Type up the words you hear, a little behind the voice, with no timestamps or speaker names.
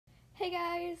Hey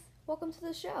guys, welcome to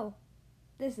the show.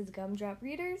 This is Gumdrop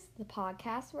Readers, the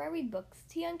podcast where I read books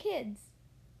to young kids.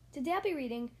 Today I'll be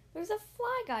reading There's a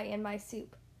Fly Guy in My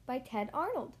Soup by Ted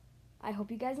Arnold. I hope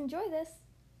you guys enjoy this.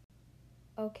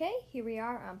 Okay, here we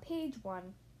are on page 1.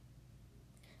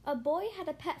 A boy had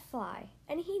a pet fly,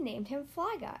 and he named him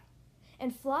Fly Guy.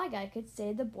 And Fly Guy could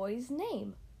say the boy's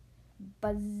name.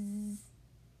 Buzz.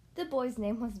 The boy's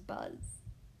name was Buzz.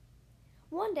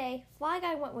 One day, Fly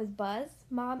Guy went with Buzz,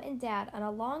 Mom, and Dad on a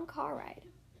long car ride.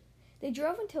 They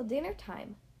drove until dinner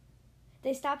time.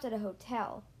 They stopped at a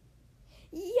hotel.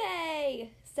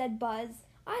 "Yay!" said Buzz.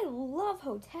 "I love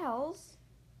hotels."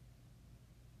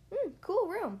 Cool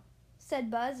room,"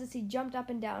 said Buzz as he jumped up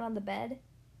and down on the bed.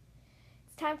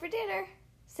 "It's time for dinner,"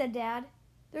 said Dad.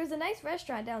 "There's a nice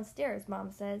restaurant downstairs,"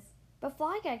 Mom says, "but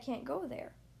Fly Guy can't go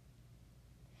there."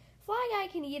 "Fly Guy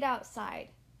can eat outside,"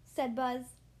 said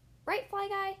Buzz. "Right, Fly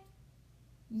Guy?"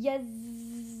 "Yes,"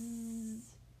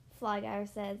 Fly Guy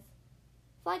says.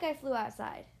 Fly Guy flew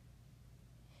outside.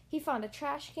 He found a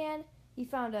trash can, he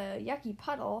found a yucky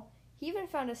puddle, he even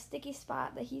found a sticky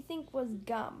spot that he think was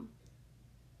gum.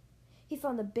 He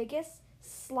found the biggest,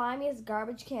 slimiest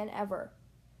garbage can ever,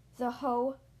 the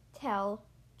hotel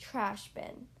trash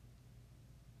bin.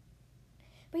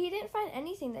 But he didn't find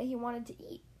anything that he wanted to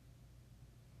eat.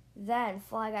 Then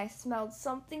Fly Guy smelled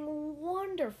something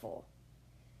wonderful.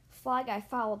 Fly Guy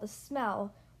followed the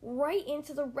smell right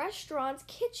into the restaurant's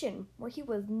kitchen where he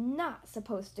was not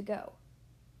supposed to go.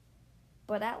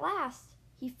 But at last,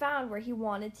 he found where he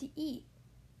wanted to eat.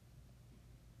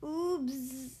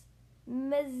 Oops,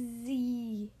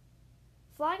 messy.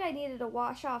 Fly Guy needed to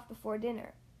wash off before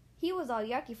dinner. He was all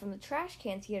yucky from the trash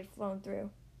cans he had flown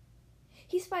through.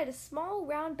 He spied a small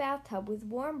round bathtub with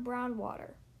warm brown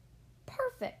water.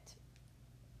 Perfect!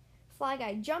 Fly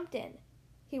Guy jumped in.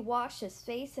 He washed his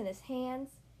face and his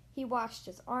hands. He washed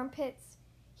his armpits.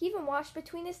 He even washed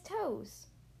between his toes.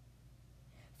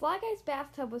 Fly Guy's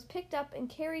bathtub was picked up and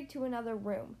carried to another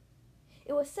room.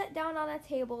 It was set down on a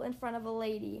table in front of a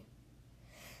lady.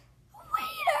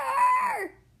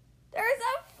 "Waiter! There's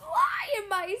a fly in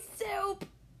my soup!"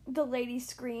 the lady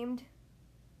screamed.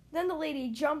 Then the lady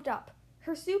jumped up.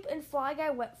 Her soup and Fly Guy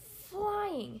went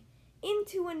flying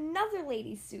into another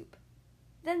lady's soup.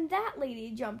 Then that lady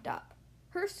jumped up.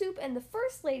 Her soup and the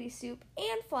first lady's soup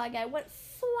and Fly Guy went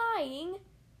flying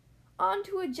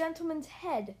onto a gentleman's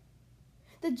head.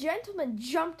 The gentleman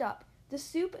jumped up. The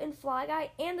soup and Fly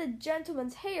Guy and the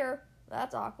gentleman's hair,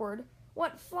 that's awkward,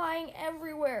 went flying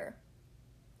everywhere.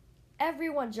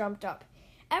 Everyone jumped up.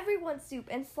 Everyone's soup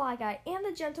and Fly Guy and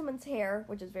the gentleman's hair,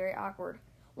 which is very awkward,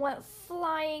 went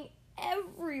flying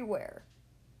everywhere.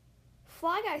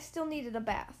 Fly Guy still needed a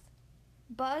bath.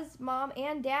 Buzz, Mom,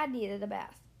 and Dad needed a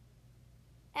bath.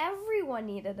 Everyone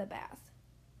needed a bath.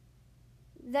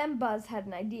 Then Buzz had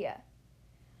an idea.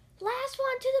 "Last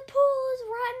one to the pool is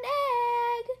rotten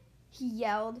egg," he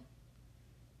yelled.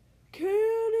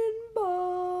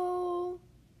 "Cannonball!"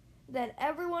 Then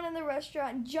everyone in the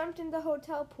restaurant jumped in the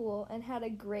hotel pool and had a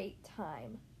great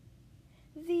time.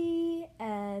 The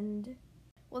end.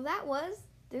 Well, that was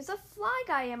There's a Fly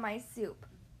Guy in My Soup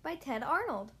by Ted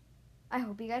Arnold. I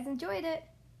hope you guys enjoyed it.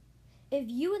 If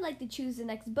you would like to choose the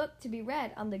next book to be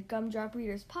read on the Gumdrop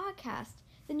Readers podcast,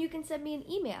 then you can send me an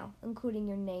email, including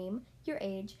your name, your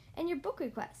age, and your book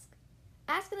request.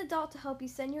 Ask an adult to help you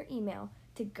send your email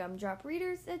to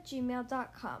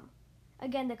gumdropreaders@gmail.com.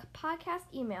 Again, the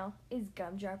podcast email is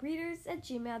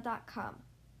gumdropreaders@gmail.com.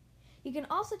 You can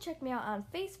also check me out on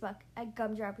Facebook at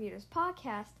Gumdrop Readers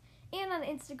Podcast and on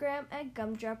Instagram at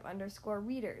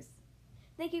gumdrop_readers.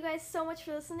 Thank you guys so much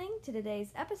for listening to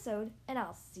today's episode, and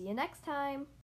I'll see you next time.